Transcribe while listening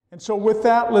And so with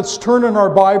that, let's turn in our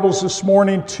Bibles this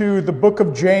morning to the book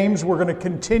of James. We're going to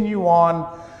continue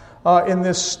on in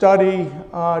this study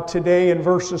today in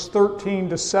verses 13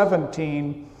 to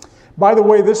 17. By the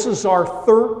way, this is our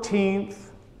 13th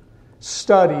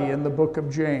study in the book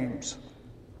of James.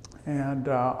 And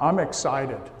I'm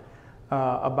excited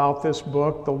about this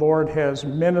book. The Lord has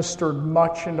ministered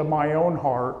much into my own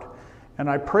heart. And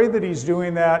I pray that He's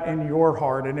doing that in your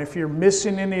heart. And if you're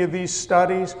missing any of these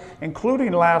studies,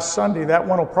 including last Sunday, that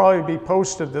one will probably be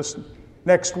posted this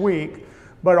next week.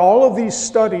 But all of these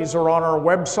studies are on our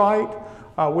website.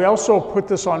 We also put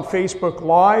this on Facebook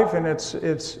Live, and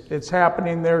it's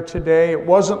happening there today. It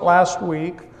wasn't last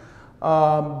week,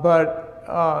 but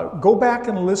go back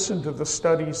and listen to the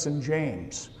studies in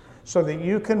James so that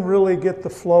you can really get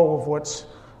the flow of what's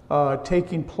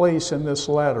taking place in this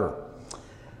letter.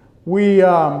 We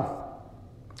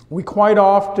quite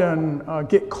often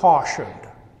get cautioned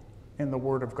in the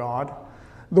Word of God.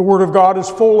 The Word of God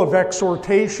is full of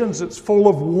exhortations, it's full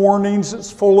of warnings, it's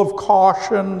full of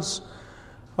cautions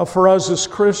for us as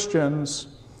Christians.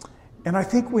 And I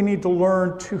think we need to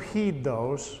learn to heed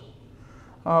those.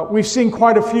 We've seen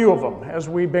quite a few of them as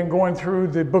we've been going through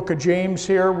the book of James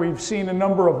here. We've seen a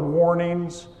number of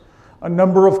warnings, a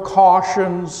number of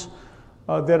cautions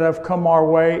that have come our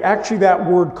way. Actually, that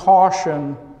word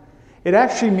caution, it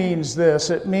actually means this.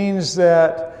 It means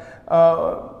that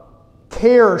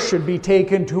care should be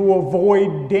taken to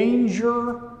avoid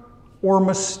danger or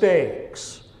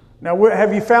mistakes. Now,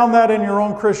 have you found that in your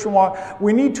own Christian walk?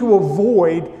 We need to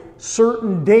avoid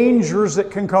certain dangers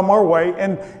that can come our way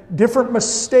and different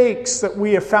mistakes that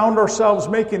we have found ourselves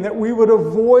making, that we would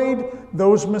avoid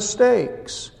those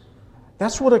mistakes.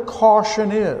 That's what a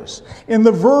caution is. In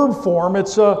the verb form,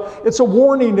 it's a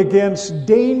warning against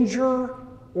danger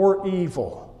or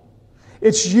evil.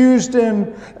 It's used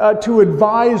to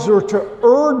advise or to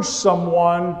urge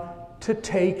someone to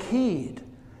take heed.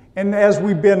 And as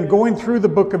we've been going through the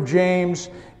book of James,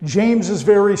 James is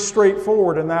very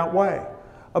straightforward in that way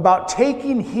about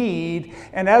taking heed,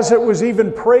 and as it was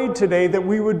even prayed today, that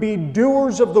we would be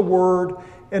doers of the word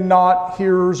and not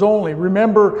hearers only.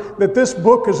 Remember that this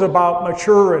book is about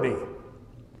maturity.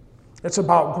 It's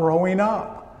about growing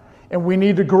up. And we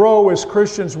need to grow as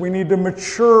Christians. We need to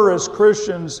mature as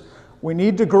Christians. We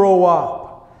need to grow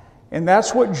up. And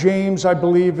that's what James, I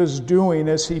believe, is doing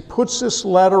as he puts this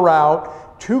letter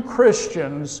out to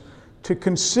Christians to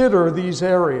consider these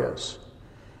areas.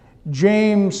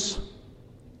 James,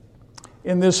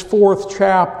 in this 4th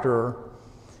chapter,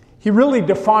 he really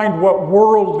defined what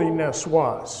worldliness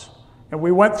was. And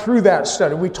we went through that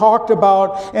study. We talked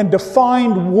about and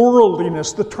defined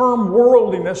worldliness, the term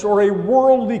worldliness or a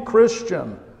worldly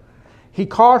Christian. He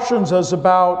cautions us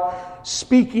about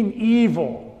speaking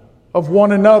evil of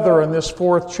one another in this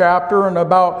 4th chapter and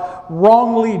about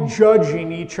wrongly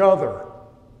judging each other.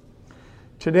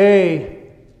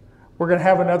 Today, we're going to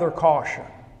have another caution.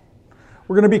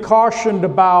 We're going to be cautioned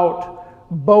about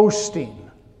boasting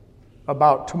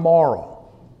about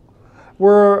tomorrow.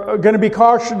 We're going to be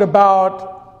cautioned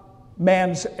about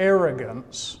man's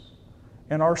arrogance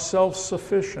and our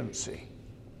self-sufficiency.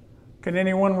 Can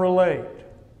anyone relate?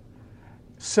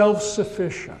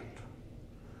 Self-sufficient.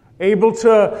 Able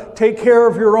to take care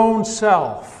of your own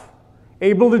self.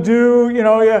 Able to do,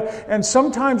 and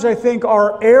sometimes I think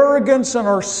our arrogance and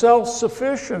our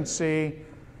self-sufficiency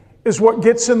is what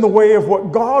gets in the way of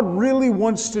what God really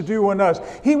wants to do in us.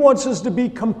 He wants us to be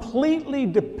completely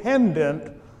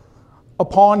dependent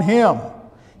upon Him.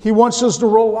 He wants us to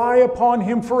rely upon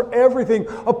Him for everything.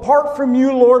 Apart from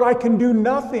you, Lord, I can do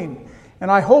nothing. And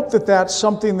I hope that that's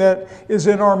something that is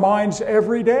in our minds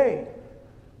every day.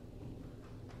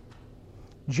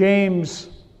 James,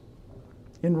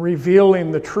 in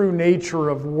revealing the true nature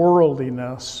of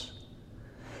worldliness,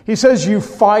 he says you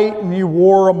fight and you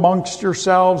war amongst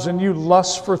yourselves and you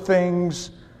lust for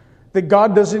things that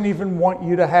God doesn't even want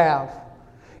you to have.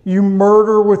 You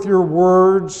murder with your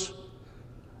words,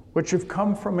 which have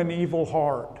come from an evil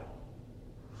heart.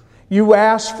 You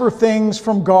ask for things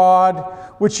from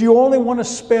God which you only want to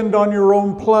spend on your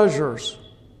own pleasures.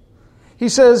 He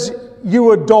says,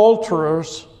 you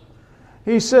adulterers,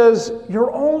 he says,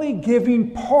 you're only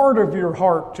giving part of your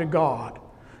heart to God.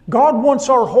 God wants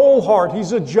our whole heart.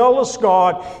 He's a jealous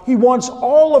God. He wants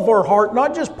all of our heart,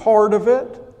 not just part of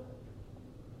it.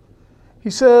 He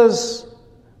says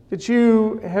that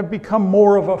you have become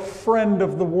more of a friend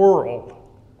of the world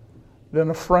than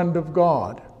a friend of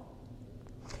God.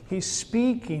 He's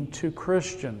speaking to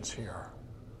Christians here.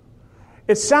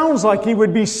 It sounds like he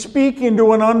would be speaking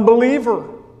to an unbeliever,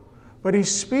 but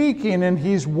he's speaking and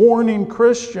he's warning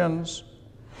Christians.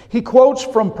 He quotes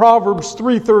from Proverbs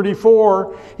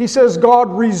 3:34. He says,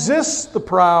 God resists the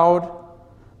proud,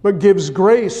 but gives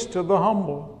grace to the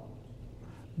humble.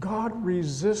 God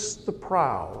resists the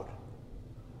proud,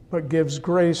 but gives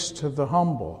grace to the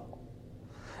humble.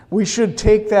 We should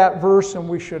take that verse and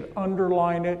we should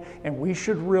underline it, and we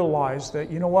should realize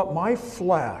that, you know what, my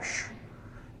flesh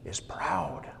is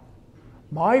proud.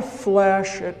 My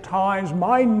flesh at times,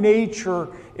 my nature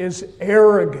is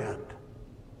arrogant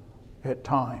at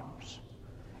times.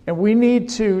 And we need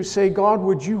to say, God,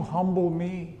 would you humble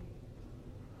me?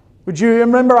 Would you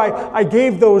remember I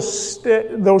gave those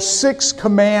 6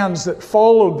 commands that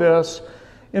followed this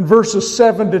in verses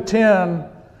 7 to 10.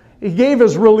 He gave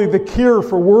us really the cure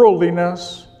for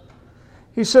worldliness.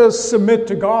 He says, submit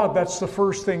to God. That's the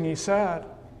first thing he said.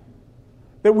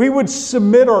 That we would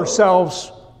submit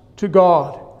ourselves to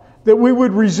God. That we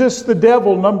would resist the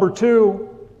devil, number 2.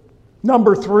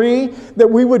 Number 3, that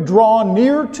we would draw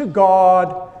near to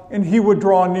God and he would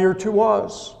draw near to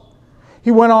us.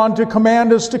 He went on to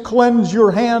command us to cleanse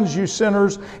your hands, you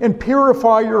sinners, and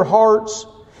purify your hearts.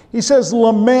 He says,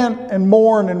 lament and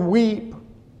mourn and weep.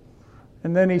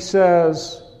 And then he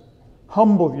says,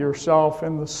 humble yourself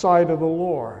in the sight of the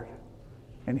Lord,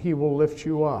 and he will lift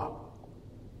you up.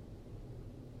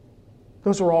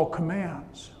 Those are all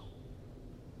commands.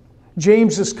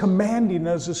 James is commanding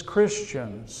us as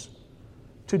Christians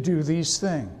to do these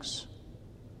things.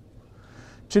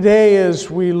 Today, as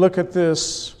we look at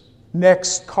this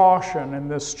next caution in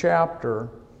this chapter,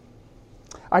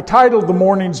 I titled the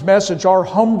morning's message, Our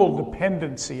Humble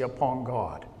Dependency Upon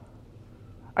God.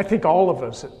 I think all of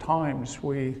us at times,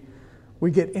 we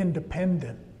get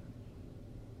independent.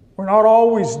 We're not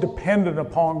always dependent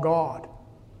upon God.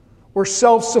 We're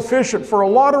self-sufficient for a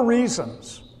lot of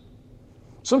reasons.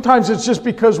 Sometimes it's just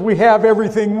because we have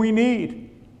everything we need.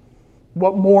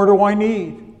 What more do I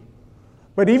need?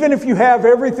 But even if you have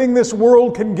everything this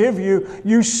world can give you,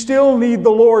 you still need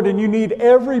the Lord, and you need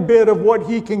every bit of what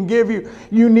He can give you.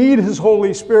 You need His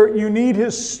Holy Spirit. You need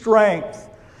His strength.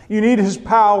 You need His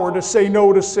power to say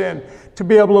no to sin, to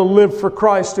be able to live for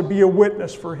Christ, to be a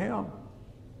witness for Him.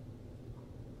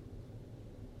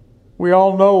 We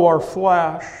all know our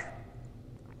flesh,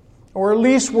 or at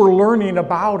least we're learning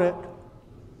about it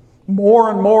more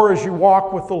and more as you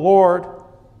walk with the Lord.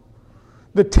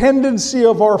 The tendency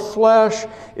of our flesh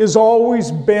is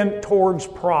always bent towards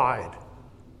pride.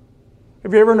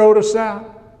 Have you ever noticed that?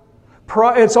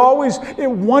 It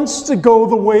wants to go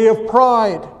the way of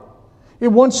pride. It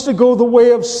wants to go the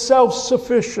way of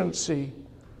self-sufficiency.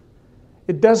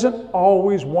 It doesn't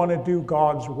always want to do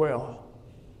God's will.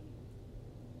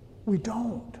 We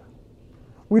don't.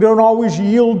 We don't always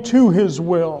yield to His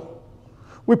will.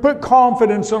 We put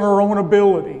confidence in our own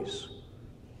abilities,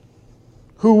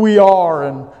 who we are,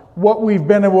 and what we've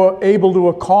been able to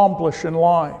accomplish in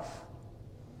life.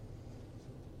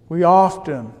 We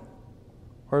often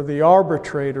are the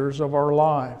arbitrators of our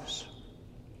lives.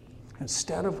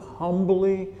 Instead of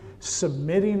humbly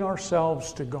submitting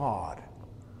ourselves to God,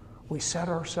 we set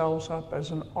ourselves up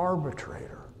as an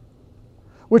arbitrator,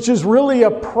 which is really a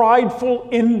prideful,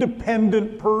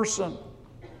 independent person.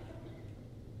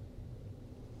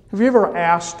 Have you ever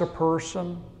asked a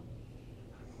person,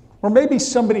 or maybe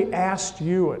somebody asked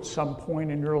you at some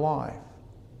point in your life,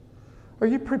 are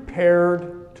you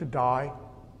prepared to die?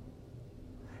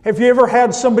 Have you ever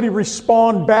had somebody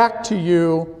respond back to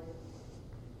you,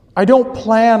 I don't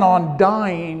plan on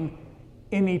dying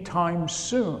anytime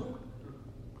soon?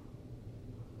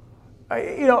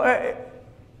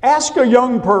 Ask a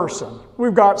young person.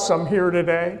 We've got some here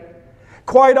today.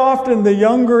 Quite often, the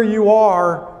younger you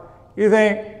are, you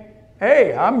think,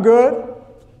 hey, I'm good.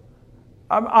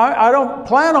 I don't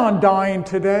plan on dying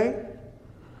today.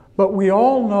 But we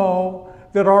all know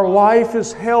that our life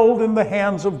is held in the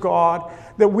hands of God,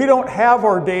 that we don't have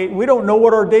our day, we don't know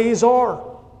what our days are.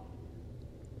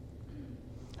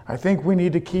 I think we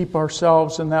need to keep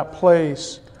ourselves in that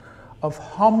place of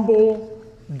humble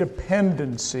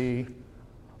dependency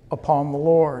upon the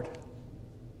Lord.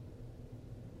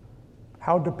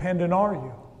 How dependent are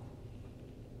you?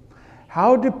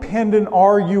 How dependent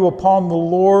are you upon the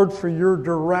Lord for your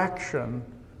direction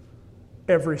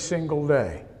every single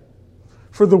day?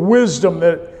 For the wisdom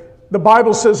that the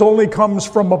Bible says only comes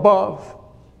from above.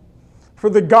 For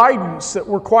the guidance that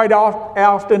we're quite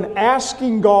often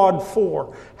asking God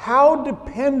for. How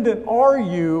dependent are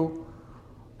you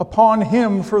upon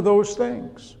Him for those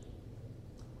things?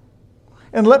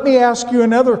 And let me ask you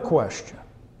another question.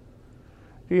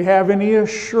 Do you have any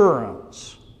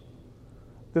assurance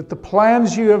that the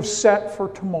plans you have set for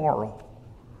tomorrow,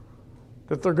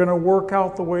 that they're going to work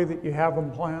out the way that you have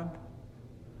them planned?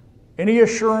 Any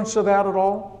assurance of that at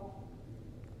all?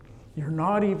 You're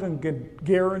not even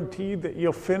guaranteed that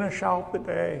you'll finish out the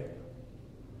day.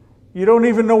 You don't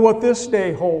even know what this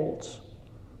day holds.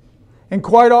 And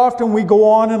quite often we go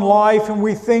on in life and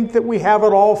we think that we have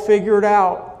it all figured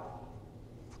out.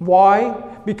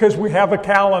 Why? Because we have a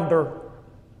calendar.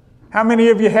 How many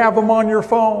of you have them on your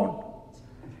phone?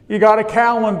 You got a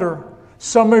calendar.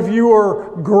 Some of you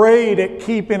are great at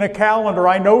keeping a calendar.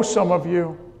 I know some of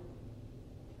you.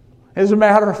 As a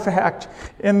matter of fact,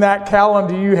 in that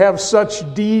calendar you have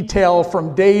such detail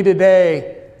from day to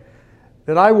day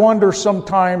that I wonder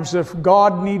sometimes if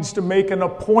God needs to make an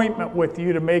appointment with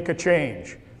you to make a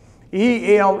change.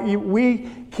 We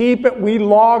keep it, we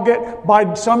log it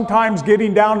by sometimes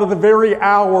getting down to the very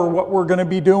hour what we're going to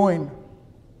be doing.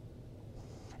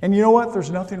 And you know what?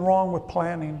 There's nothing wrong with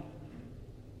planning.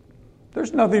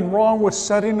 There's nothing wrong with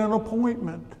setting an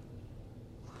appointment.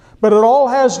 But it all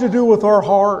has to do with our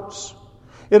hearts.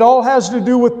 It all has to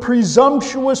do with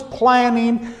presumptuous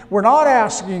planning. We're not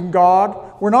asking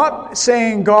God. We're not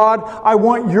saying, God, I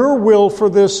want your will for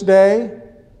this day.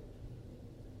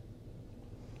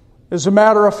 As a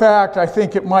matter of fact, I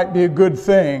think it might be a good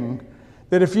thing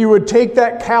that if you would take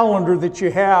that calendar that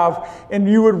you have and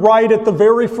you would write at the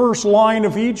very first line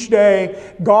of each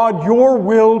day, God, your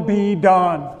will be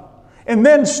done. And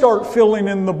then start filling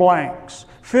in the blanks.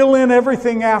 Fill in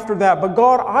everything after that. But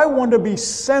God, I want to be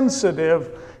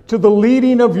sensitive to the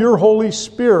leading of your Holy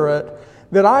Spirit,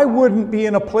 that I wouldn't be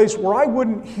in a place where I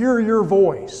wouldn't hear your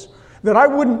voice, that I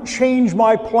wouldn't change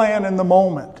my plan in the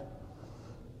moment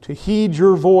to heed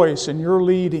your voice and your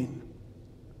leading.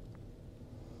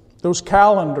 Those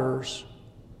calendars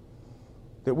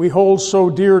that we hold so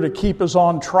dear to keep us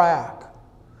on track,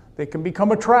 they can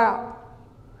become a trap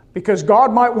because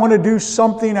God might want to do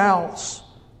something else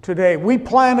today. We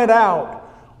plan it out.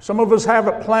 Some of us have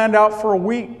it planned out for a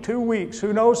week, 2 weeks,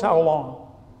 who knows how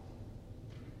long.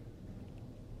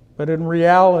 But in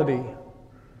reality,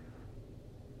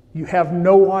 you have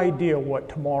no idea what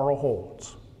tomorrow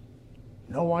holds.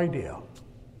 No idea.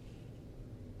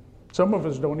 Some of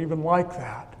us don't even like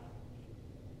that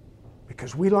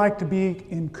because we like to be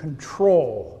in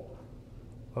control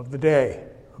of the day,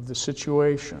 of the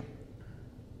situation.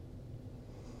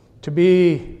 To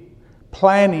be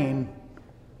planning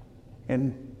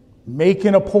and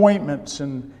making appointments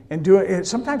and doing it,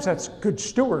 sometimes that's good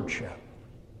stewardship.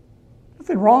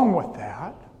 Nothing wrong with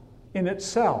that in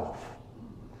itself.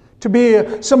 To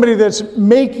be somebody that's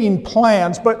making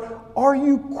plans, but are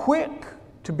you quick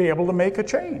to be able to make a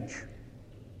change?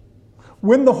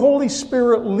 When the Holy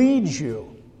Spirit leads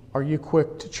you, are you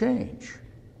quick to change?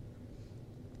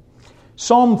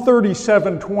 Psalm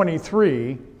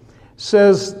 37:23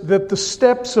 says that the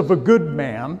steps of a good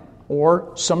man,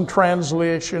 or some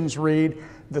translations read,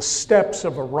 the steps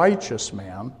of a righteous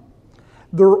man,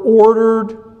 they're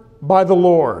ordered by the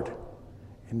Lord.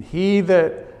 And he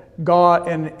that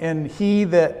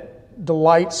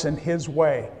delights in his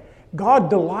way. God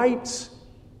delights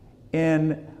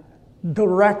in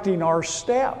directing our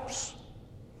steps.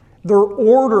 They're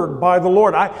ordered by the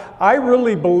Lord. I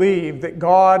really believe that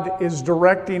God is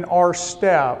directing our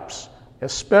steps,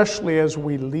 especially as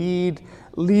we leave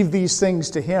these things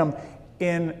to Him,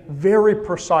 in very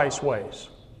precise ways.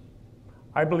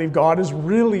 I believe God is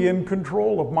really in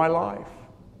control of my life.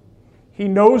 He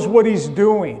knows what He's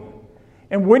doing.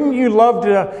 And wouldn't you love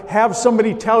to have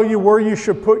somebody tell you where you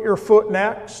should put your foot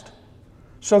next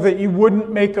so that you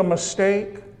wouldn't make a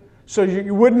mistake, so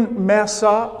you wouldn't mess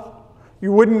up,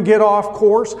 you wouldn't get off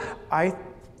course? I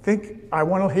think I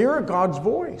want to hear God's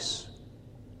voice.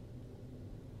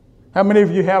 How many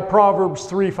of you have Proverbs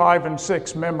 3, 5, and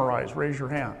 6 memorized? Raise your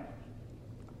hand.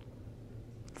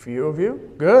 A few of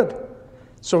you? Good.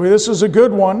 So this is a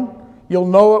good one. You'll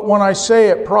know it when I say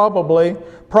it probably.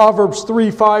 Proverbs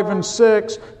 3, 5, and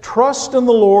 6. Trust in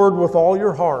the Lord with all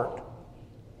your heart.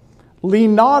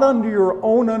 Lean not unto your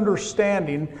own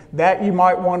understanding, that you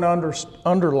might want to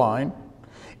underline.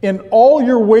 In all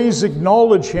your ways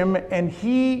acknowledge Him, and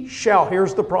He shall,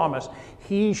 here's the promise,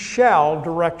 He shall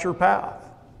direct your path.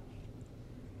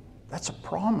 That's a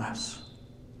promise.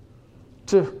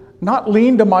 To not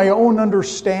lean to my own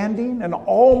understanding, and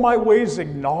all my ways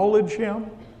acknowledge Him,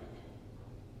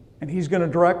 and He's going to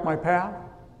direct my path.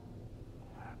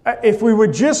 If we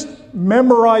would just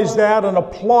memorize that and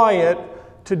apply it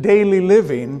to daily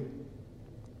living,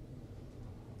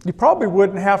 you probably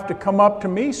wouldn't have to come up to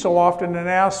me so often and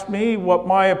ask me what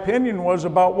my opinion was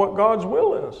about what God's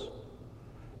will is.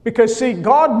 Because see,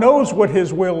 God knows what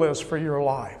His will is for your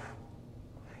life.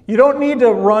 You don't need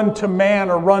to run to man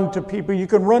or run to people. You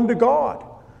can run to God.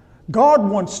 God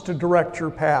wants to direct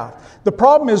your path. The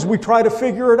problem is we try to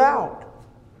figure it out.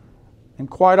 And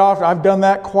quite often, I've done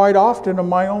that quite often in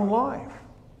my own life.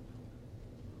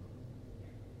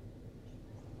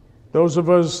 Those of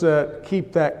us that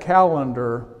keep that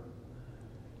calendar,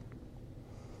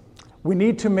 we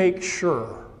need to make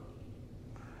sure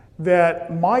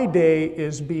that my day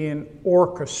is being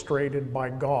orchestrated by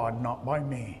God, not by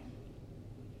me.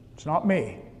 It's not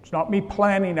me. It's not me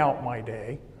planning out my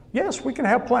day. Yes, we can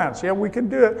have plans. Yeah, we can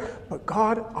do it. But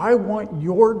God, I want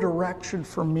your direction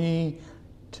for me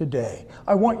today.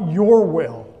 I want your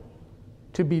will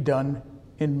to be done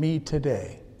in me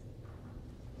today.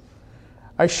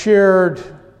 I shared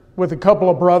with a couple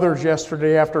of brothers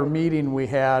yesterday after a meeting we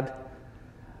had.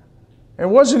 It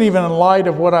wasn't even in light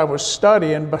of what I was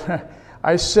studying, but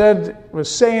I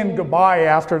was saying goodbye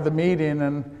after the meeting,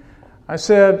 and I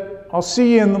said, I'll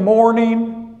see you in the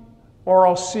morning, or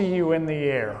I'll see you in the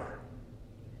air.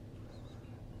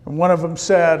 And one of them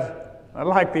said, I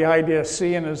like the idea of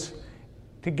seeing us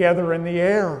together in the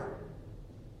air.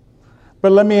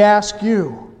 But let me ask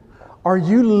you, are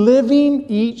you living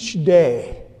each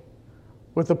day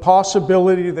with the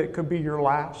possibility that it could be your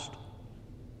last?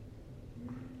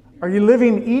 Are you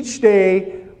living each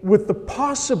day with the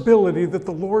possibility that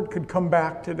the Lord could come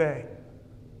back today?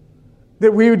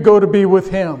 That we would go to be with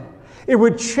Him? It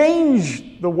would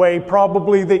change the way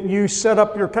probably that you set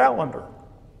up your calendar.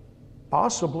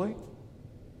 Possibly.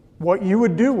 What you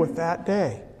would do with that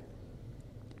day.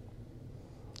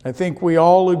 I think we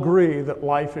all agree that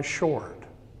life is short.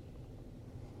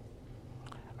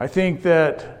 I think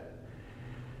that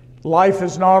life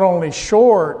is not only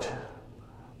short,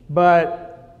 but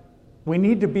we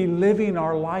need to be living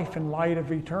our life in light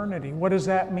of eternity. What does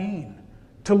that mean?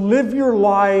 To live your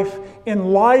life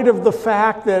in light of the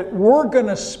fact that we're going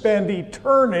to spend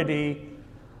eternity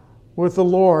with the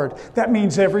Lord. That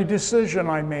means every decision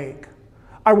I make,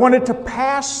 I want it to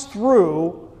pass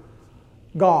through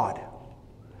God.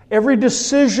 Every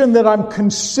decision that I'm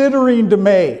considering to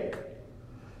make,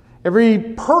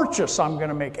 every purchase I'm going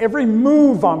to make, every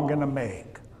move I'm going to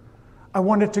make, I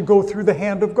want it to go through the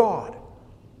hand of God.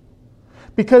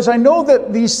 Because I know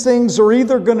that these things are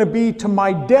either going to be to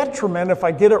my detriment if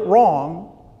I get it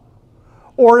wrong,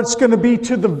 or it's going to be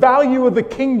to the value of the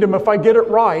kingdom if I get it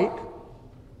right.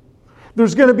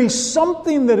 There's going to be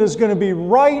something that is going to be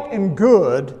right and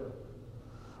good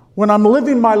when I'm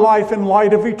living my life in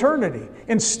light of eternity,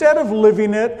 instead of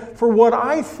living it for what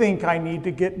I think I need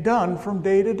to get done from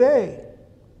day to day.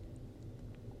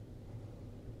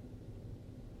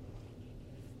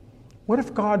 What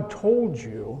if God told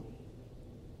you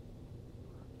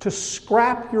to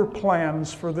scrap your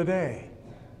plans for the day?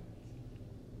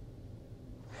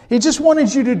 He just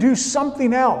wanted you to do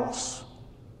something else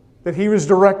that He was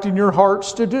directing your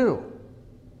hearts to do.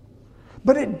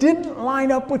 But it didn't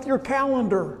line up with your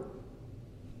calendar.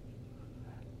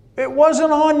 It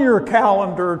wasn't on your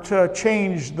calendar to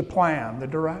change the plan, the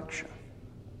direction.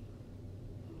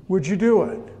 Would you do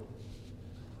it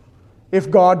if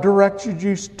God directed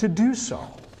you to do so?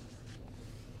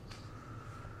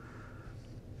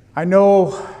 I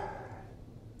know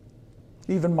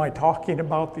even my talking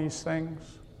about these things,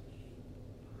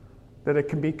 that it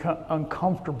can be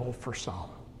uncomfortable for some.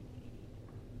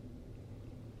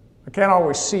 I can't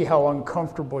always see how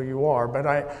uncomfortable you are, but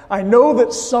I know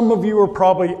that some of you are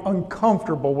probably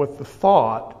uncomfortable with the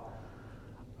thought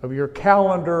of your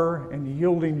calendar and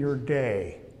yielding your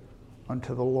day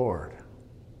unto the Lord.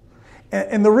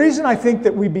 And the reason I think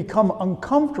that we become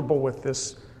uncomfortable with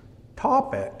this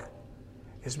topic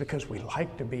is because we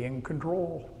like to be in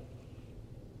control.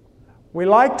 We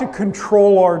like to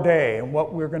control our day and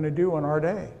what we're going to do in our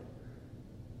day.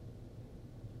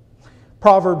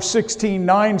 Proverbs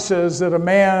 16:9 says that a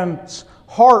man's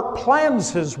heart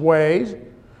plans his ways,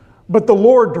 but the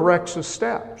Lord directs his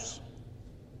steps.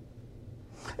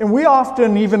 And we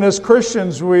often, even as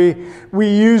Christians, we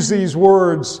use these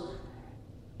words,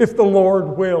 if the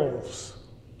Lord wills.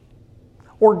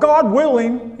 Or God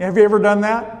willing. Have you ever done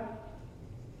that?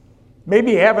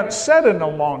 Maybe you haven't said it in a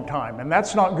long time, and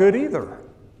that's not good either.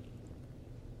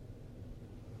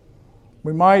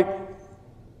 We might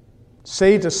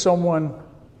say to someone,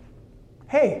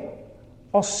 hey,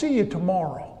 I'll see you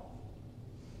tomorrow.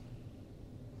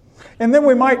 And then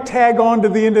we might tag on to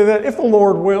the end of that, if the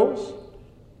Lord wills.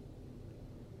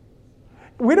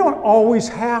 We don't always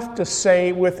have to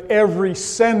say with every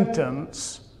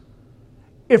sentence,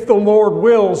 if the Lord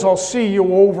wills, I'll see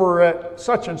you over at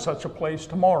such and such a place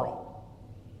tomorrow.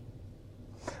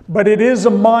 But it is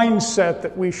a mindset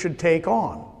that we should take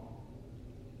on.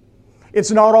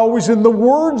 It's not always in the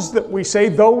words that we say,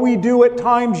 though we do at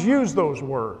times use those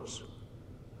words.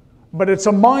 But it's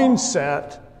a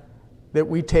mindset that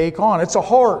we take on. It's a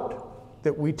heart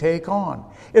that we take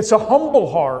on. It's a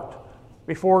humble heart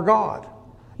before God,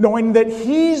 knowing that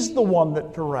He's the one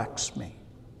that directs me.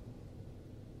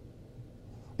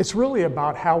 It's really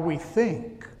about how we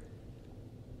think.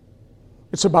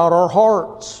 It's about our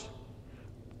hearts.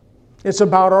 It's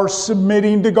about our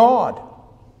submitting to God.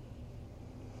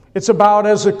 It's about,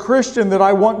 as a Christian, that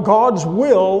I want God's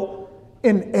will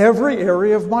in every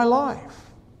area of my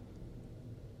life.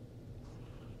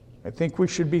 I think we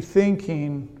should be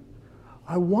thinking,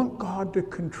 I want God to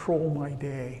control my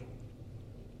day.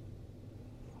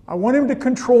 I want Him to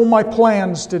control my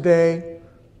plans today.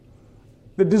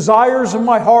 The desires of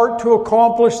my heart to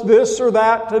accomplish this or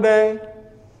that today.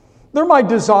 They're my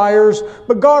desires,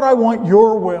 but God, I want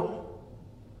Your will.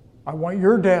 I want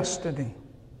Your destiny.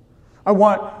 I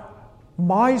want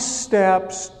my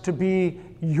steps to be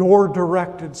Your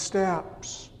directed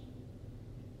steps.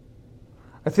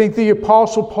 I think the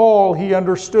Apostle Paul, he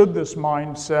understood this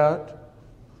mindset.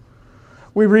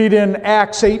 We read in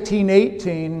Acts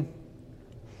 18:18,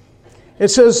 it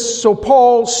says, so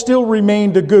Paul still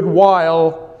remained a good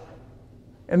while,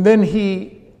 and then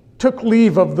he took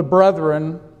leave of the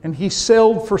brethren, and he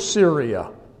sailed for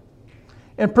Syria.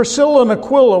 And Priscilla and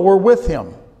Aquila were with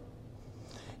him.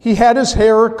 He had his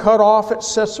hair cut off at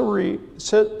Cenchrea,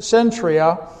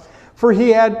 for he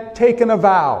had taken a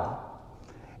vow.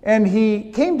 And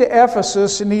he came to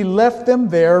Ephesus, and he left them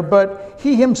there, but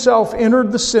he himself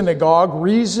entered the synagogue,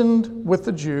 reasoned with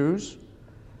the Jews.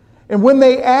 And when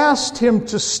they asked him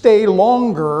to stay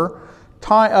longer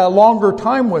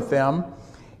time with them,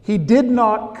 he did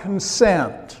not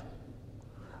consent,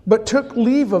 but took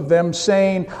leave of them,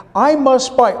 saying, I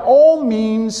must by all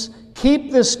means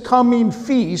keep this coming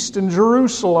feast in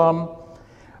Jerusalem.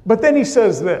 But then he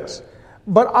says this,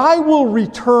 but I will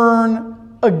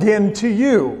return again to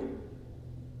you,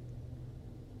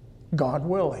 God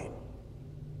willing.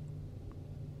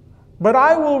 But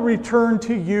I will return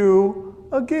to you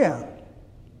again,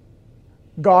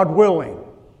 God willing.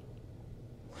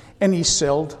 And he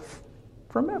sailed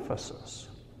from Ephesus.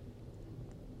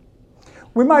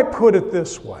 We might put it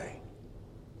this way.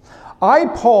 I,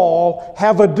 Paul,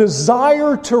 have a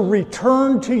desire to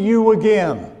return to you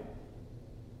again.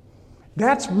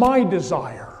 That's my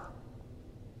desire.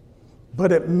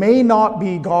 But it may not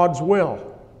be God's will.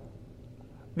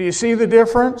 Do you see the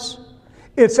difference?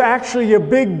 It's actually a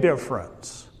big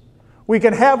difference. We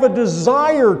can have a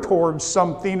desire towards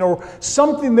something, or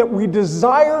something that we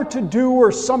desire to do,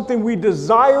 or something we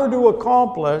desire to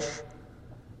accomplish,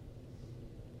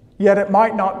 yet it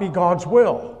might not be God's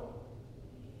will.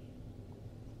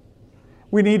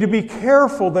 We need to be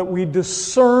careful that we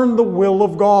discern the will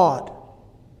of God.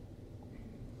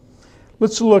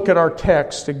 Let's look at our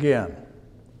text again.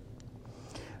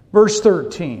 Verse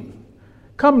 13.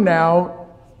 Come now,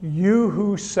 you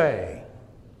who say,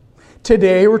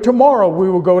 today or tomorrow we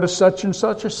will go to such and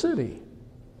such a city,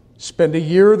 spend a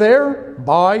year there,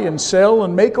 buy and sell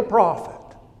and make a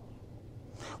profit.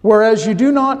 Whereas you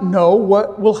do not know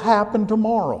what will happen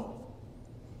tomorrow.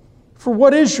 For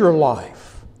what is your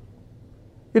life?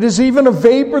 It is even a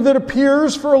vapor that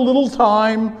appears for a little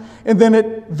time and then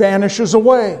it vanishes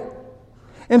away.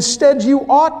 Instead, you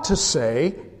ought to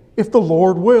say, if the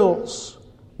Lord wills,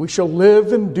 we shall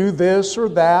live and do this or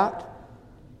that.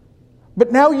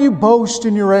 But now you boast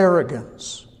in your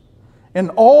arrogance, and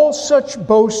all such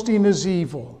boasting is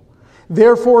evil.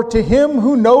 Therefore, to him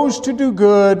who knows to do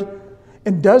good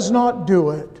and does not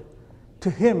do it, to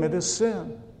him it is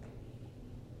sin.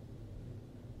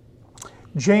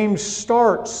 James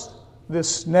starts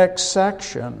this next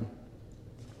section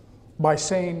by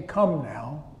saying, come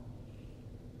now.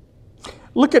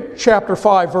 Look at chapter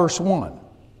 5, verse 1.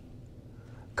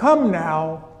 Come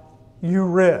now, you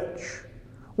rich.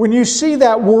 When you see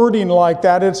that wording like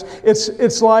that,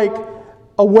 it's like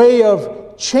a way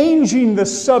of changing the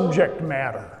subject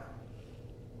matter.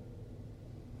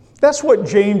 That's what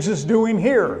James is doing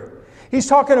here. He's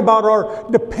talking about our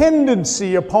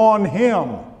dependency upon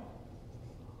Him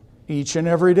each and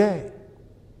every day.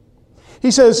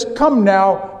 He says, come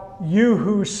now, you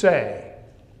who say.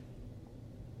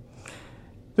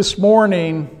 This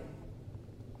morning,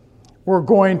 we're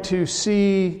going to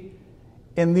see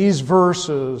in these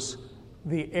verses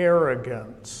the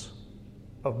arrogance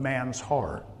of man's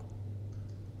heart.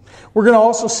 We're going to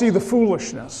also see the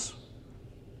foolishness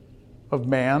of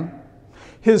man,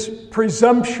 his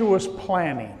presumptuous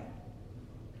planning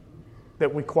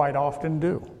that we quite often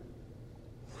do.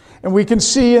 And we can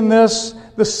see in this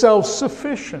the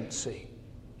self-sufficiency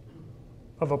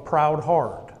of a proud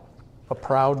heart, a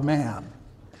proud man,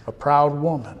 a proud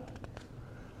woman.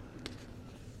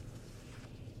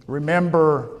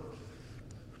 Remember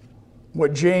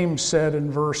what James said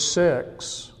in verse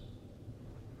 6.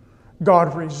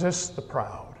 God resists the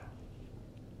proud,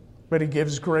 but He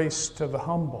gives grace to the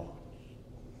humble.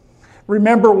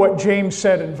 Remember what James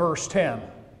said in verse 10.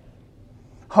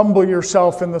 Humble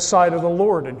yourself in the sight of the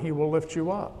Lord, and He will lift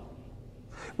you up.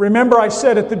 Remember, I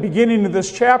said at the beginning of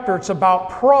this chapter, it's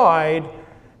about pride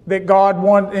that God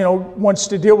wants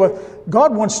to deal with.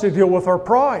 God wants to deal with our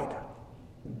pride.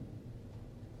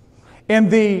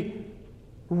 And the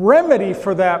remedy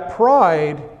for that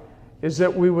pride is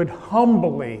that we would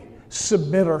humbly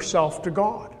submit ourselves to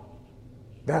God.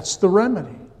 That's the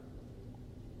remedy.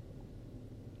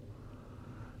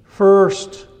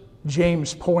 First,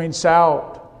 James points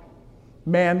out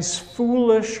man's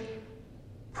foolish,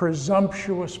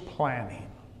 presumptuous planning.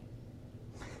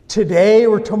 Today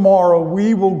or tomorrow,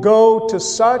 we will go to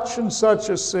such and such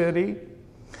a city,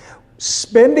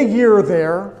 spend a year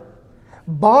there,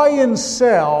 buy and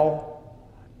sell,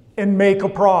 and make a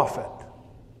profit.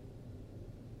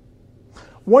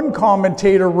 One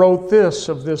commentator wrote this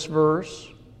of this verse.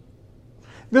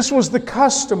 This was the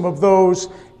custom of those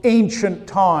ancient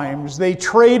times. They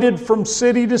traded from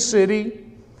city to city,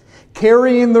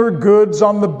 carrying their goods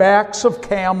on the backs of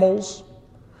camels.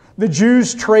 The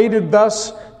Jews traded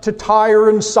thus to Tyre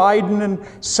and Sidon and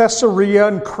Caesarea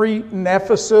and Crete and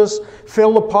Ephesus,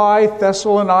 Philippi,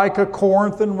 Thessalonica,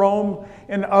 Corinth and Rome,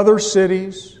 and other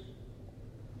cities.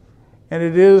 And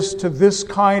it is to this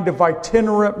kind of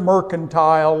itinerant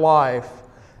mercantile life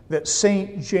that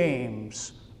St.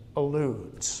 James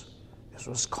alludes. This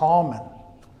was common.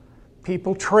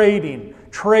 People trading,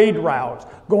 trade routes,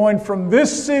 going from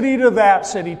this city to that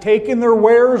city, taking their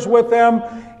wares with them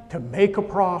to make a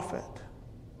profit.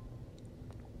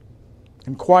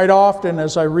 And quite often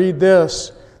as I read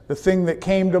this, the thing that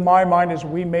came to my mind is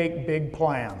we make big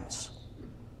plans.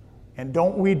 And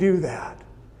don't we do that?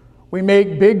 We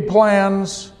make big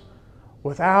plans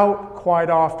without quite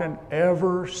often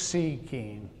ever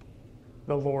seeking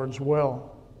the Lord's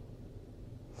will.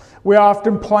 We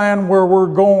often plan where we're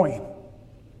going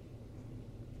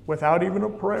without even a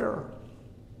prayer,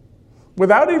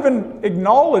 without even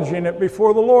acknowledging it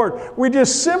before the Lord. We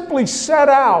just simply set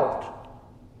out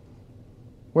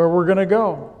where we're going to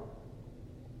go.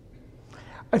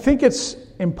 I think it's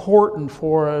important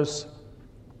for us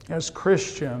as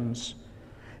Christians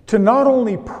to not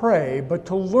only pray, but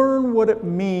to learn what it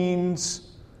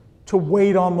means to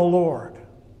wait on the Lord.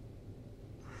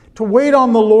 To wait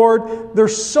on the Lord,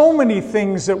 there's so many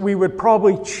things that we would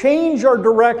probably change our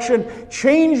direction,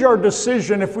 change our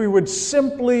decision if we would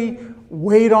simply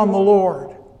wait on the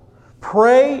Lord.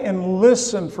 Pray and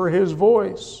listen for His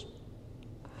voice.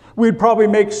 We'd probably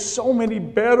make so many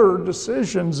better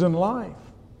decisions in life.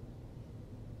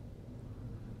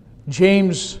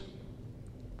 James,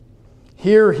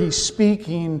 here he's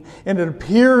speaking, and it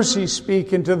appears he's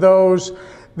speaking to those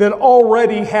that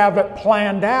already have it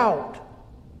planned out.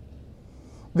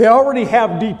 They already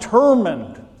have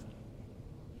determined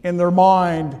in their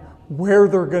mind where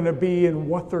they're going to be and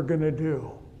what they're going to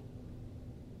do.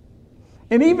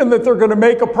 And even that they're going to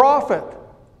make a profit.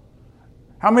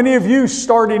 How many of you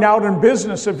starting out in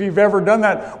business, if you've ever done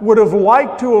that, would have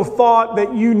liked to have thought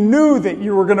that you knew that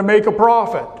you were going to make a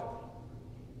profit?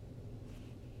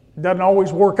 It doesn't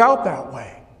always work out that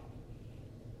way.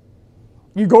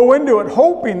 You go into it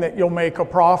hoping that you'll make a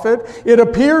profit. It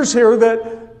appears here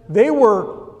that they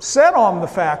were set on the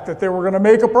fact that they were going to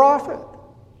make a profit.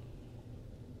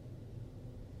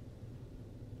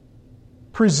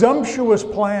 Presumptuous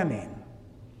planning.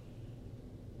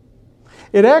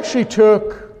 It actually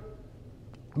took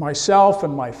myself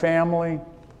and my family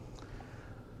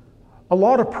a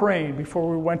lot of praying before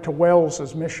we went to Wales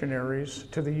as missionaries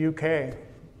to the UK. It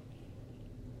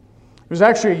was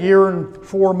actually a year and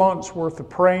 4 months worth of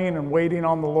praying and waiting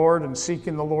on the Lord and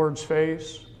seeking the Lord's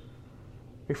face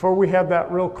before we had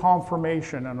that real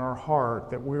confirmation in our heart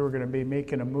that we were going to be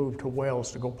making a move to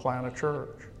Wales to go plant a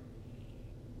church.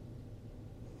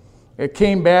 It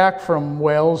came back from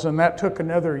Wales, and that took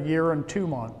another year and 2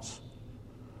 months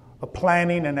of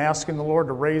planning and asking the Lord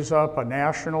to raise up a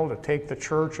national to take the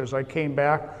church as I came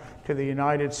back to the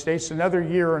United States. Another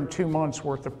year and 2 months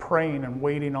worth of praying and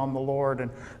waiting on the Lord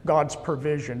and God's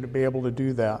provision to be able to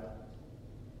do that.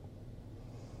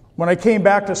 When I came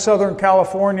back to Southern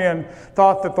California and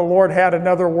thought that the Lord had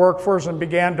another work for us and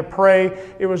began to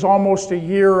pray, it was almost a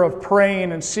year of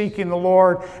praying and seeking the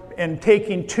Lord and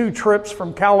taking 2 trips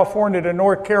from California to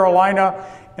North Carolina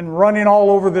and running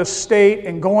all over this state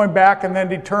and going back and then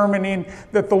determining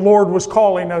that the Lord was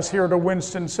calling us here to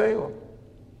Winston-Salem.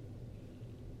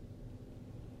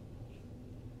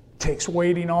 It takes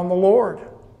waiting on the Lord.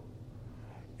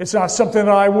 It's not something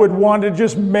that I would want to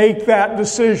just make that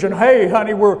decision. Hey,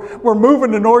 honey, we're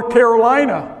moving to North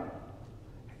Carolina.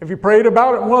 Have you prayed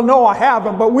about it? Well, no, I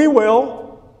haven't, but we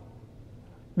will.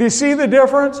 Do you see the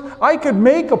difference? I could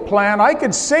make a plan. I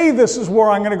could say this is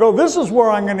where I'm going to go. This is where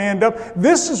I'm going to end up.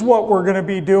 This is what we're going to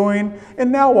be doing.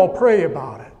 And now I'll pray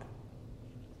about it.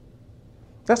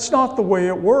 That's not the way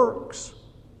it works.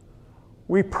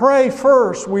 We pray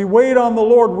first. We wait on the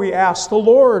Lord. We ask the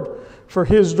Lord for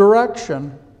His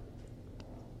direction.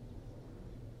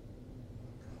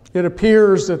 It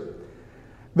appears that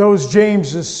those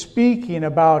James is speaking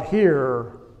about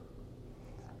here,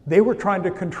 they were trying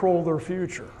to control their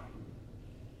future.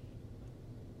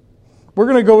 We're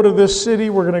going to go to this city,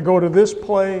 we're going to go to this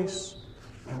place,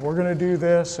 and we're going to do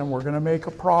this, and we're going to make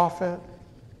a profit.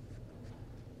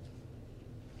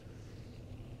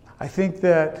 I think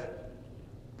that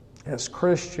as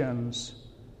Christians,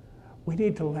 we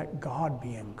need to let God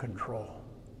be in control.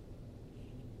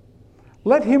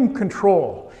 Let Him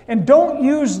control. And don't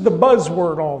use the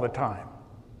buzzword all the time.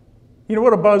 You know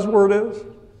what a buzzword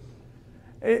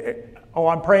is?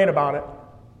 I'm praying about it.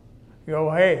 You go,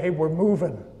 hey, we're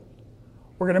moving.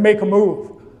 We're going to make a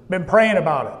move. Been praying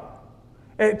about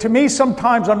it. To me,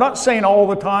 sometimes, I'm not saying all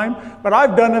the time, but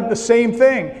I've done it the same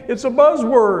thing. It's a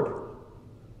buzzword.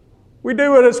 We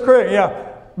do it as Christians.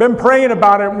 Yeah, been praying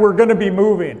about it, and we're going to be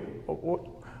moving.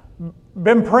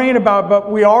 Been praying about it,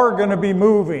 but we are going to be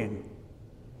moving.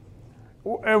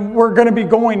 And we're going to be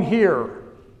going here.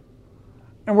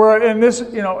 And we're in this,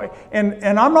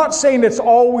 and I'm not saying it's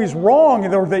always wrong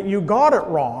or that you got it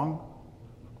wrong.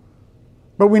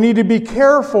 But we need to be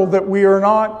careful that we are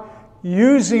not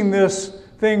using this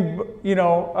thing,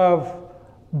 of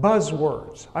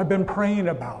buzzwords. I've been praying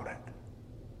about it.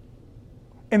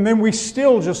 And then we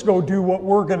still just go do what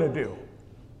we're going to do.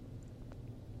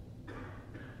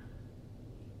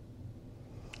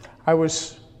 I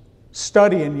was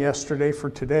studying yesterday for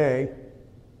today.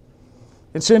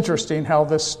 It's interesting how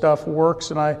this stuff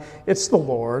works, and it's the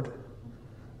Lord.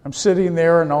 I'm sitting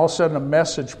there, and all of a sudden a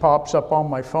message pops up on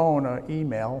my phone, an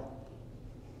email.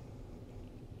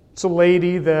 It's a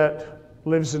lady that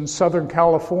lives in Southern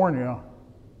California.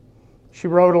 She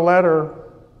wrote a letter.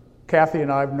 Kathy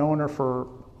and I have known her for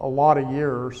a lot of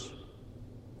years.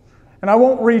 And I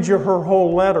won't read you her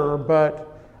whole letter, but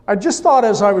I just thought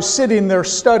as I was sitting there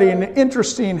studying,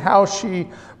 interesting how she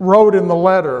wrote in the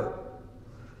letter.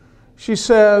 She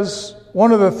says,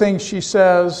 one of the things she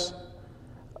says,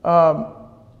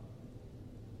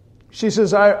 she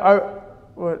said,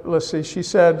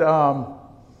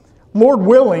 Lord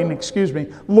willing,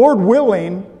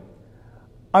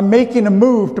 I'm making a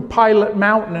move to Pilot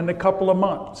Mountain in a couple of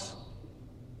months.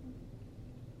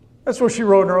 That's what she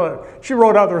wrote in her letter. She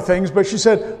wrote other things, but she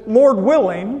said, Lord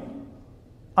willing,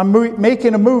 I'm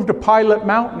making a move to Pilot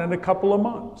Mountain in a couple of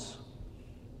months.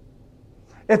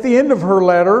 At the end of her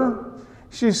letter,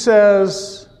 she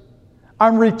says,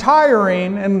 I'm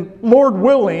retiring, and Lord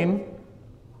willing,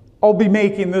 I'll be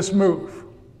making this move.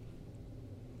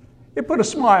 It put a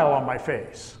smile on my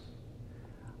face.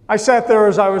 I sat there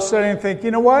as I was studying and think,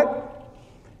 you know what?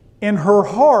 In her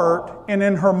heart and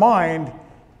in her mind,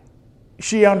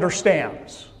 she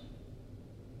understands.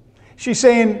 She's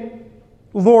saying,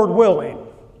 Lord willing.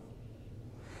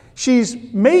 She's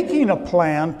making a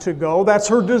plan to go. That's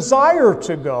her desire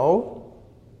to go.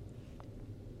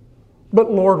 But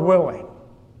Lord willing.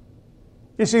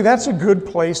 You see, that's a good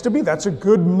place to be. That's a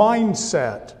good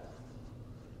mindset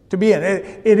to be in.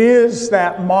 It is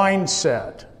that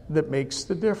mindset that makes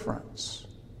the difference.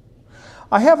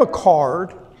 I have a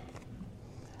card.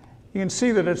 You can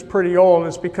see that it's pretty old.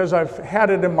 It's because I've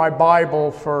had it in my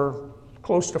Bible for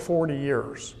close to 40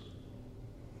 years.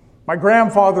 My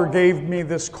grandfather gave me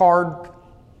this card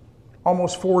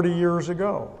almost 40 years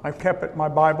ago. I've kept it in my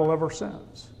Bible ever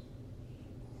since.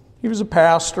 He was a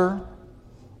pastor,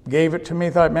 gave it to me,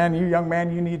 thought, man, you young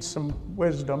man, you need some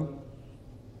wisdom.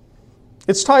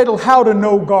 It's titled, How to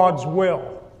Know God's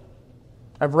Will.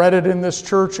 I've read it in this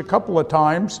church a couple of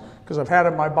times because I've had it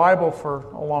in my Bible for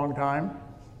a long time.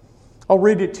 I'll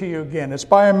read it to you again. It's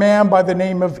by a man by the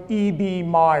name of E.B.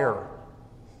 Meyer.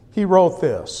 He wrote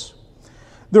this.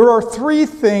 There are 3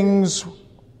 things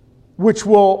which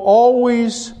will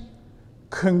always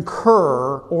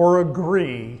concur or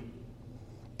agree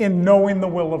in knowing the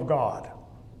will of God.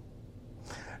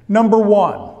 Number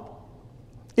one,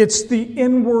 it's the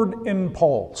inward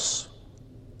impulse.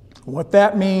 What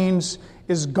that means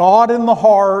is God in the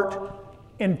heart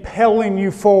impelling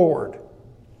you forward.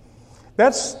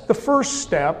 That's the first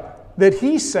step that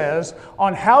he says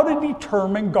on how to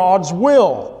determine God's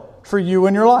will for you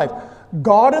in your life.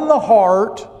 God in the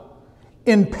heart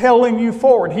impelling you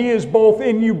forward. He is both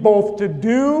in you both to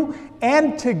do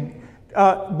and to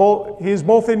He is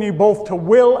both in you both to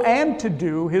will and to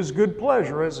do His good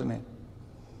pleasure, isn't He?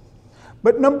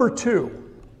 But number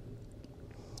two,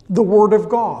 the Word of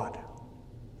God.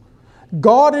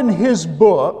 God in His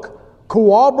book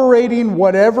corroborating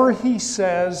whatever He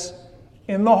says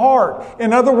in the heart.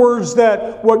 In other words,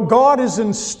 that what God is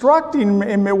instructing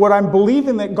and what I'm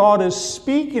believing that God is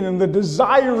speaking and the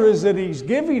desire is that He's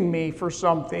giving me for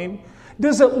something,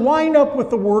 does it line up with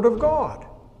the Word of God?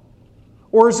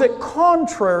 Or is it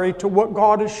contrary to what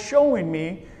God is showing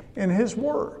me in His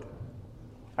Word?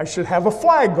 I should have a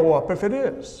flag go up if it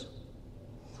is.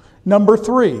 Number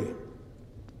three,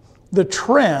 the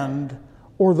trend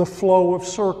or the flow of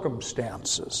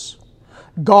circumstances.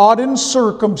 God in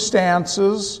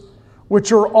circumstances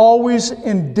which are always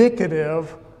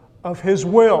indicative of His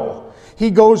will.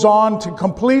 He goes on to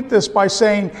complete this by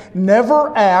saying,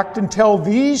 never act until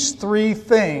these three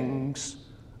things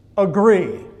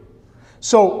agree.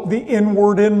 So the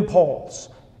inward impulse.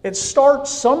 It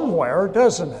starts somewhere,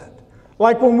 doesn't it?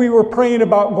 Like when we were praying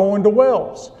about going to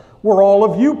Wells. Were all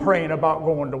of you praying about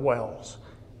going to Wells?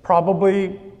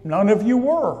 Probably none of you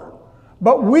were.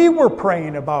 But we were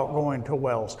praying about going to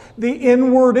Wells. The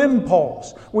inward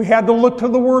impulse. We had to look to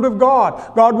the Word of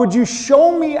God. God, would you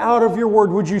show me out of your Word?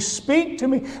 Would you speak to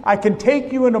me? I can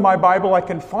take you into my Bible. I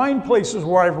can find places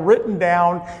where I've written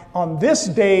down, on this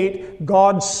date,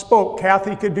 God spoke.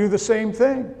 Kathy could do the same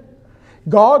thing.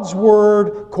 God's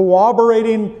Word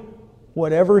corroborating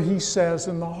whatever He says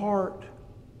in the heart.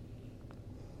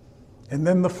 And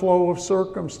then the flow of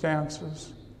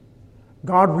circumstances.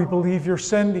 God, we believe you're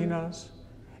sending us.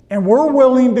 And we're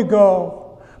willing to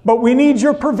go. But we need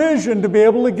your provision to be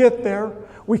able to get there.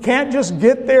 We can't just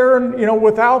get there and,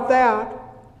 without that.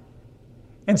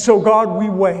 And so, God, we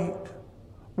wait.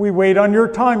 We wait on your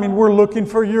timing. We're looking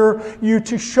for you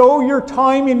to show your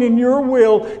timing and your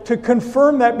will to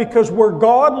confirm that, because where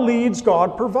God leads,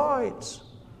 God provides.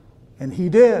 And He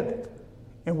did.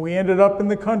 And we ended up in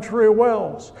the country of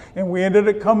Wells. And we ended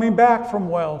up coming back from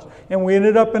Wells. And we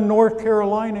ended up in North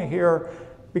Carolina here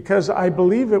because I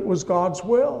believe it was God's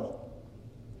will.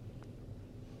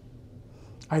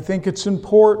 I think it's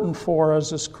important for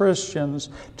us as Christians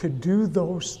to do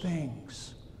those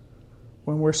things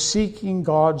when we're seeking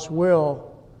God's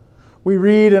will. We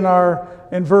read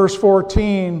in verse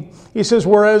 14, he says,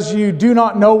 whereas you do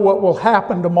not know what will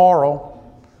happen tomorrow.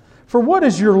 For what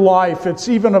is your life? It's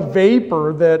even a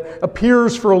vapor that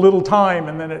appears for a little time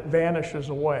and then it vanishes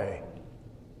away.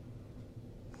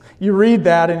 You read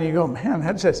that and you go, man,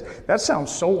 that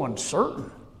sounds so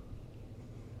uncertain.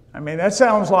 I mean, that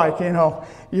sounds like,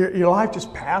 your life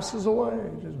just passes away,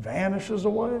 just vanishes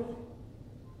away.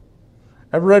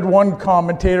 I've read one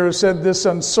commentator who said this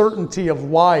uncertainty of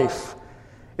life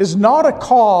is not a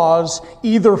cause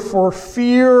either for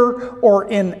fear or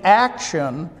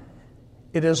inaction.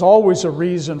 It is always a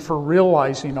reason for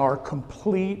realizing our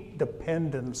complete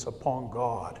dependence upon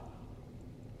God.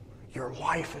 Your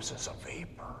life is as a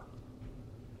vapor.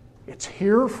 It's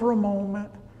here for a moment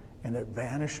and it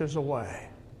vanishes away.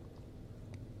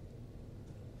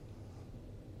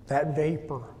 That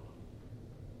vapor,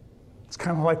 it's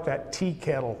kind of like that tea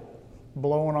kettle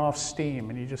blowing off steam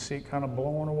and you just see it kind of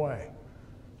blowing away.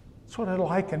 That's what I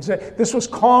liken. This was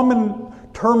common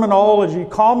terminology,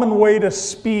 common way to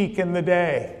speak in the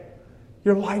day.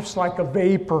 Your life's like a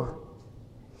vapor.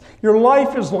 Your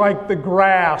life is like the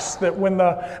grass that when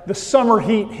the summer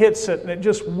heat hits it and it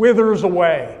just withers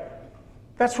away.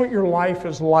 That's what your life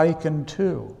is likened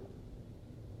to.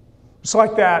 It's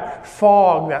like that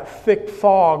fog, that thick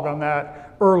fog on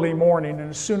that early morning,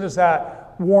 and as soon as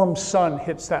that warm sun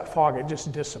hits that fog, it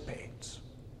just dissipates.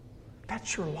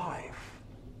 That's your life.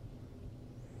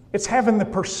 It's having the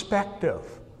perspective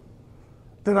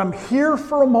that I'm here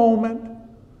for a moment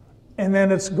and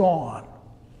then it's gone.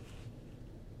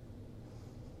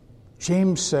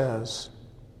 James says,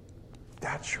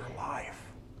 that's your life.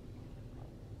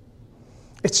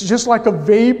 It's just like a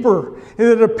vapor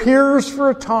that appears for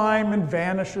a time and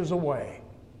vanishes away.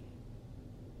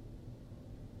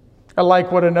 I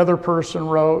like what another person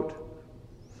wrote.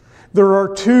 There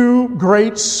are two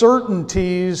great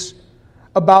certainties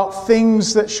about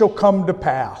things that shall come to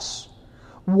pass.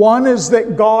 One is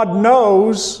that God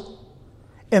knows,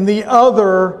 And the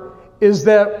other is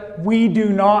that we do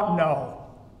not know.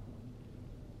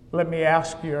 Let me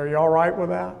ask you, are you all right with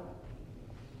that?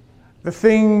 The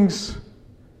things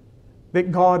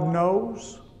that God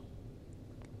knows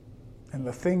and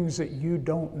the things that you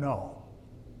don't know.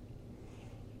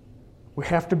 We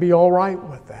have to be all right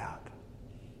with that.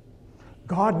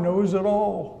 God knows it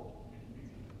all.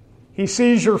 He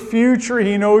sees your future.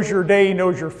 He knows your day. He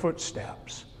knows your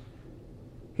footsteps.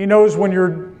 He knows when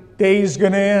your day's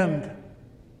going to end.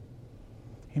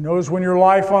 He knows when your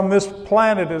life on this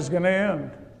planet is going to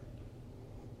end.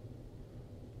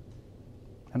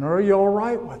 And are you all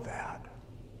right with that?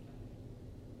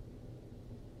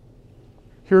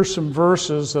 Here's some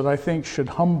verses that I think should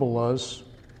humble us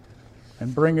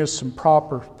and bring us some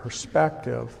proper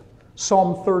perspective.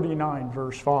 Psalm 39,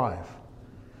 verse 5.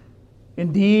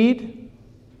 Indeed,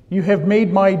 you have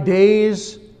made my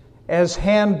days as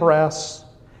handbreadths,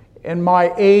 and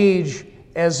my age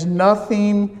as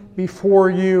nothing before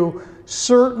you.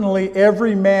 Certainly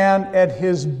every man at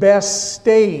his best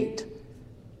state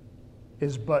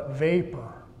is but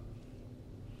vapor.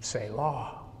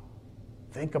 Selah.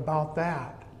 Think about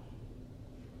that.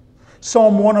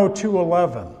 Psalm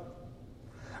 102:11.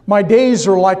 My days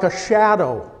are like a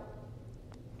shadow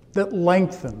that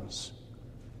lengthens,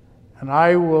 and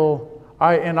I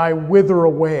wither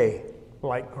away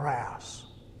like grass.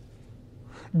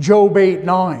 Job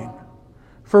 8:9.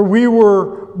 For we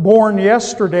were born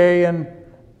yesterday and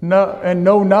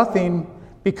know nothing,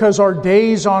 because our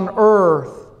days on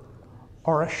earth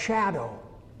are a shadow.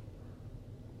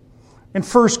 In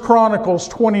 1 Chronicles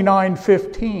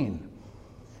 29:15.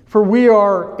 For we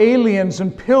are aliens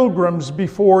and pilgrims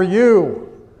before you,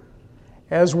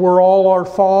 as were all our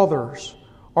fathers.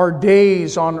 Our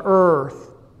days on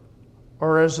earth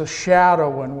are as a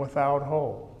shadow and without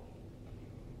hope.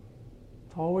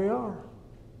 That's all we are.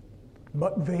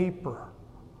 But vapor,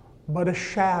 but a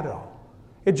shadow.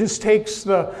 It just takes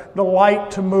the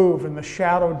light to move and the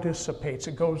shadow dissipates.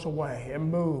 It goes away. It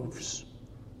moves.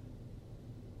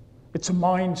 It's a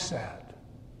mindset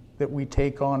that we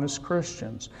take on as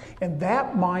Christians. And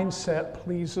that mindset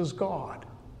pleases God.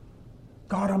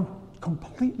 God, I'm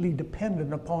completely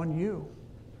dependent upon you.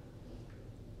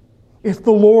 If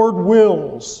the Lord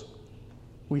wills,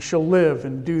 we shall live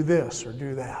and do this or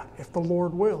do that. If the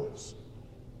Lord wills.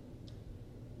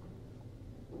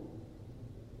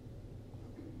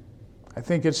 I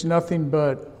think it's nothing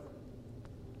but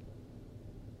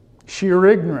sheer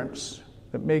ignorance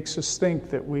that makes us think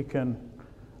that we can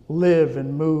live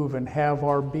and move and have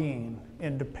our being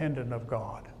independent of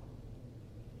God.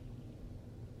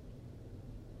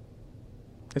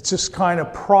 It's this kind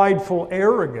of prideful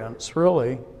arrogance,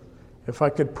 really, if I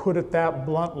could put it that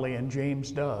bluntly, and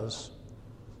James does,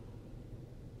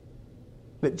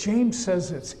 that James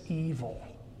says it's evil.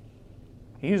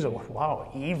 He's wow,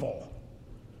 evil.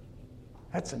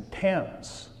 That's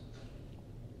intense.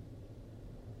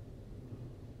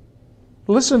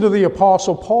 Listen to the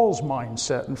Apostle Paul's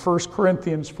mindset in 1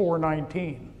 Corinthians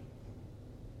 4:19.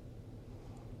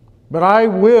 But I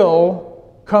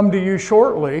will come to you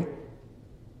shortly,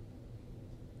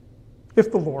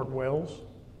 if the Lord wills.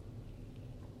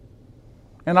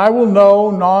 And I will know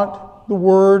not the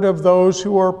word of those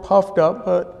who are puffed up,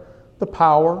 but the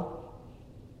power.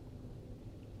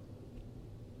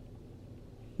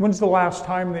 When's the last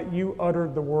time that you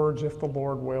uttered the words, if the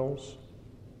Lord wills?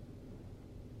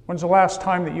 When's the last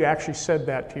time that you actually said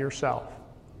that to yourself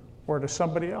or to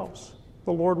somebody else?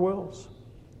 The Lord wills.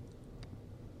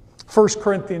 1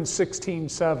 Corinthians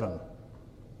 16:7.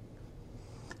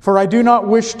 For I do not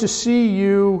wish to see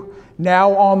you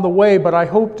now on the way, but I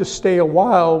hope to stay a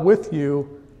while with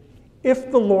you,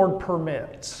 if the Lord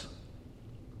permits.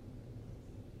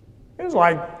 It was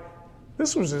like,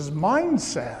 this was his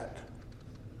mindset.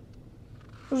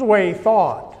 This is the way he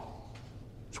thought.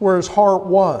 It's where his heart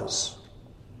was.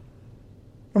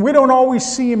 And we don't always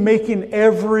see him making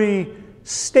every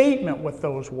statement with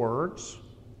those words,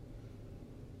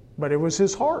 but it was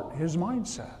his heart, his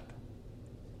mindset.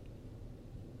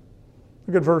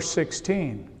 Look at verse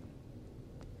 16.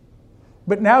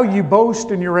 But now you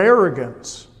boast in your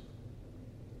arrogance.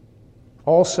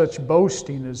 All such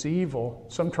boasting is evil.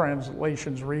 Some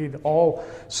translations read, all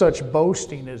such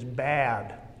boasting is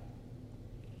bad.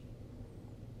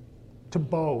 To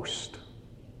boast.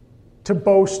 To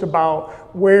boast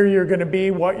about where you're going to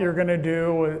be, what you're going to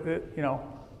do,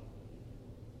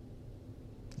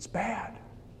 it's bad.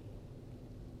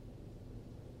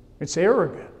 It's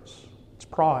arrogance. It's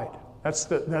pride. That's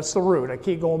the root. I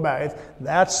keep going back.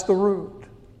 That's the root.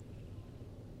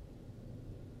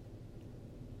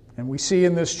 And we see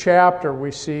in this chapter,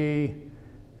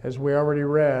 as we already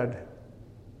read,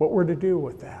 what we're to do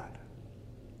with that.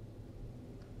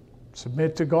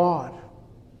 Submit to God.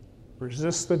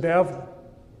 Resist the devil.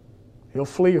 He'll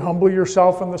flee. Humble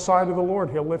yourself in the sight of the Lord.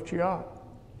 He'll lift you up.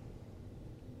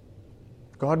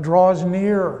 God draws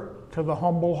near to the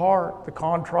humble heart, the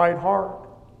contrite heart.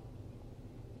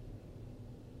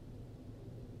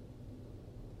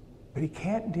 But He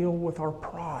can't deal with our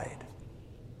pride.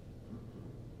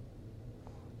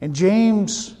 And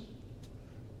James,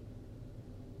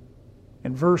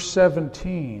 in verse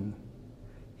 17,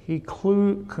 he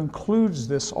concludes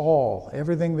this all,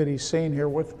 everything that he's saying here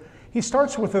with, he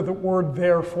starts with the word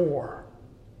therefore.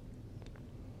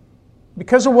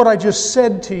 Because of what I just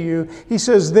said to you, he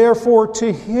says, therefore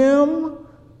to him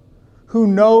who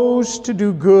knows to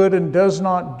do good and does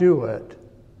not do it,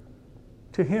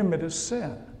 to him it is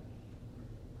sin.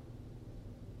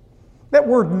 That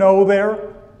word know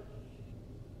there,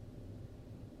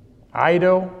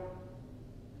 Ido,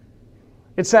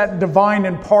 it's that divine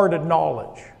imparted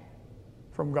knowledge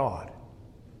from God.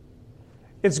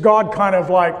 It's God kind of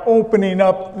like opening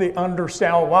up the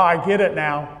understanding. Wow, I get it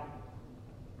now.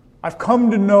 I've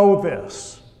come to know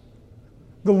this.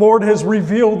 The Lord has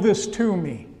revealed this to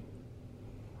me.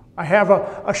 I have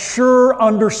a sure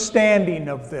understanding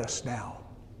of this now.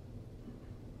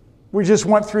 We just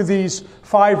went through these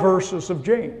 5 verses of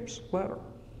James' letter.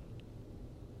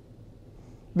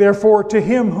 Therefore, to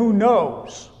him who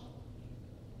knows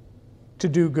to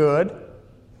do good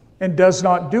and does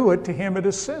not do it, to him it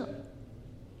is sin.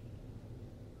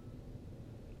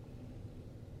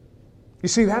 You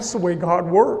see, that's the way God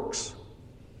works.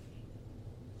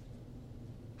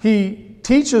 He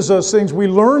teaches us things. We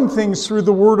learn things through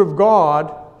the Word of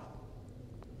God.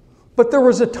 But there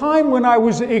was a time when I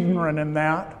was ignorant in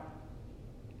that.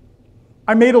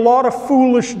 I made a lot of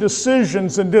foolish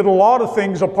decisions and did a lot of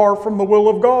things apart from the will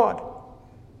of God.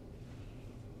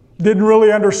 Didn't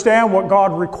really understand what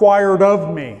God required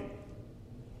of me.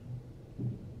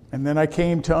 And then I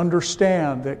came to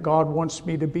understand that God wants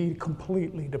me to be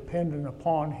completely dependent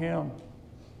upon Him.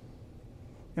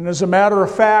 And as a matter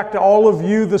of fact, all of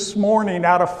you this morning,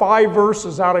 out of 5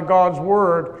 verses out of God's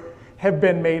Word, have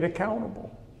been made accountable.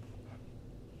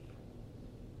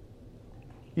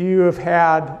 You have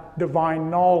had divine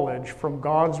knowledge from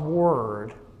God's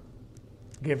Word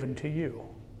given to you.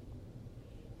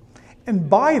 And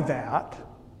by that,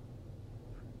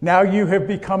 now you have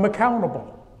become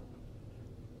accountable.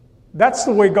 That's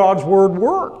the way God's Word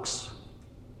works.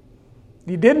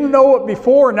 You didn't know it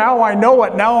before, now I know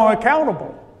it, now I'm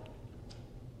accountable.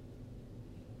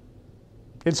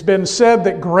 It's been said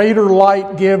that greater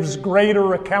light gives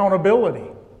greater accountability.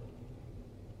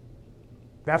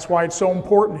 That's why it's so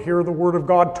important to hear the Word of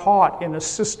God taught in a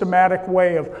systematic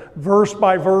way of verse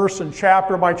by verse and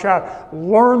chapter by chapter.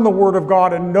 Learn the Word of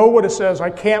God and know what it says. I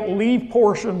can't leave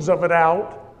portions of it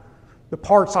out, the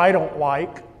parts I don't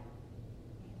like.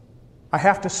 I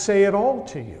have to say it all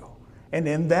to you. And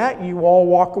in that, you all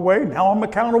walk away. Now I'm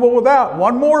accountable with that.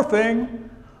 One more thing.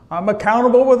 I'm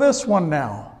accountable with this one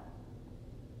now.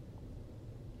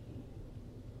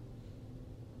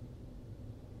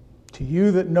 To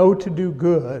you that know to do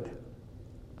good,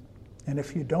 and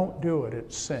if you don't do it,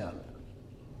 it's sin.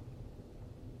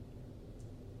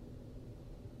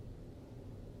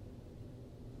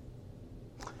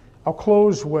 I'll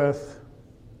close with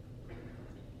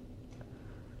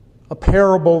a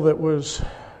parable that was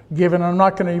given. I'm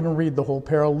not going to even read the whole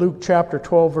parable. Luke chapter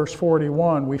 12, verse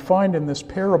 41. We find in this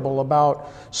parable about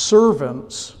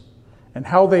servants and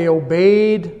how they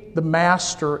obeyed the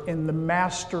master in the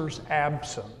master's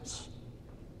absence.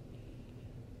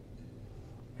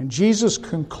 And Jesus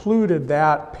concluded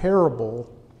that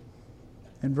parable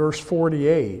in verse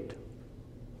 48.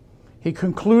 He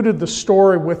concluded the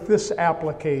story with this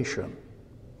application.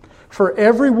 For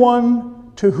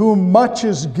everyone to whom much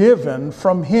is given,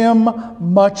 from him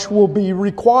much will be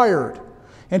required.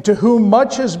 And to whom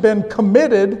much has been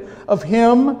committed, of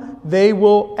him they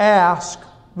will ask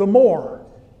the more.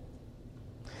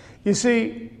 You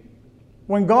see,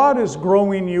 when God is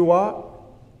growing you up,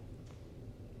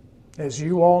 as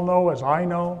you all know, as I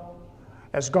know,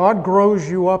 as God grows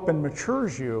you up and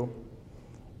matures you,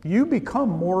 you become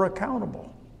more accountable.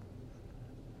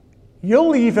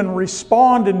 You'll even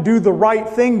respond and do the right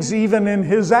things even in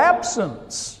His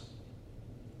absence,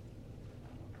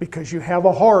 because you have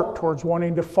a heart towards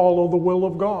wanting to follow the will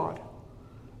of God.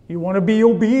 You want to be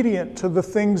obedient to the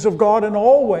things of God in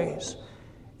all ways.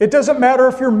 It doesn't matter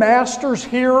if your master's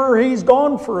here or he's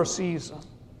gone for a season.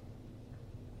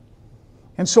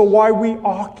 And so why we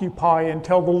occupy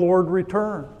until the Lord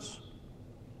returns?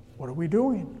 What are we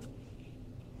doing?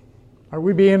 Are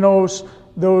we being those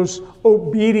those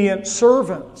obedient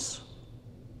servants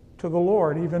to the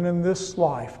Lord, even in this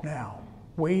life now,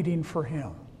 waiting for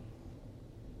Him.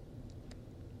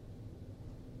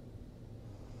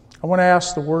 I want to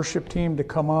ask the worship team to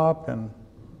come up, and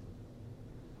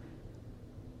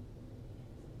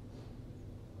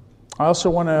I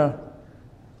also want to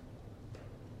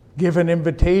give an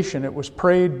invitation. It was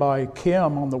prayed by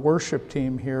Kim on the worship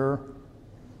team here.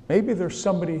 Maybe there's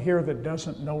somebody here that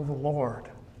doesn't know the Lord.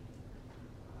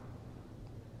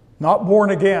 Not born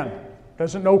again,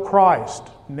 doesn't know Christ,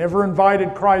 never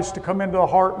invited Christ to come into the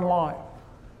heart and life.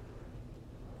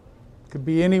 Could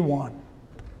be anyone.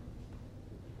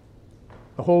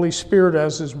 The Holy Spirit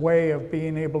has His way of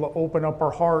being able to open up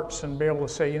our hearts and be able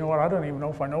to say, you know what, I don't even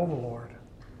know if I know the Lord.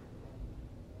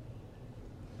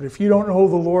 But if you don't know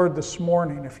the Lord this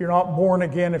morning, if you're not born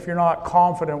again, if you're not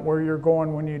confident where you're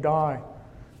going when you die,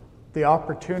 the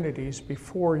opportunity's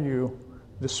before you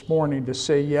this morning to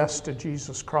say yes to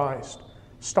Jesus Christ.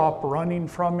 Stop running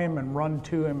from Him and run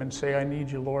to Him and say, I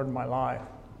need you, Lord, in my life.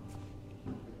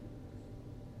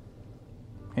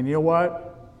 And you know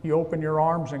what? You open your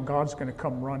arms and God's going to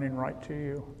come running right to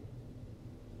you.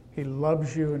 He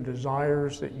loves you and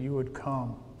desires that you would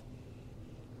come.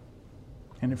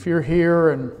 And if you're here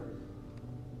and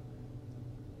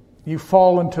you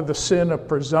fall into the sin of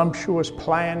presumptuous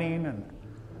planning and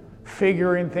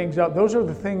figuring things out, those are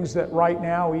the things that right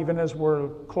now, even as we're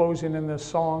closing in this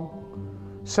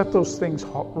song, set those things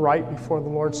right before the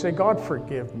Lord. Say, God,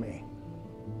 forgive me.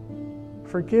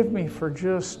 Forgive me for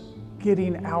just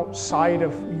getting outside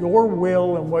of your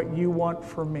will and what you want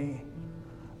for me.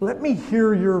 Let me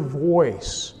hear your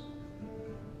voice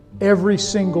every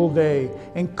single day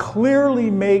and clearly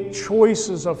make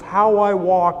choices of how I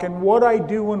walk and what I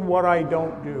do and what I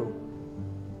don't do.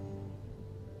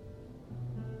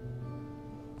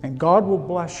 And God will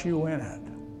bless you in it.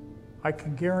 I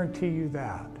can guarantee you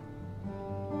that.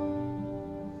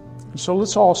 And so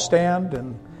let's all stand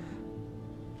and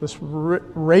let's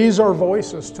raise our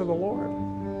voices to the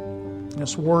Lord.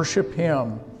 Let's worship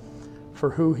Him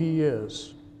for who He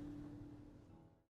is.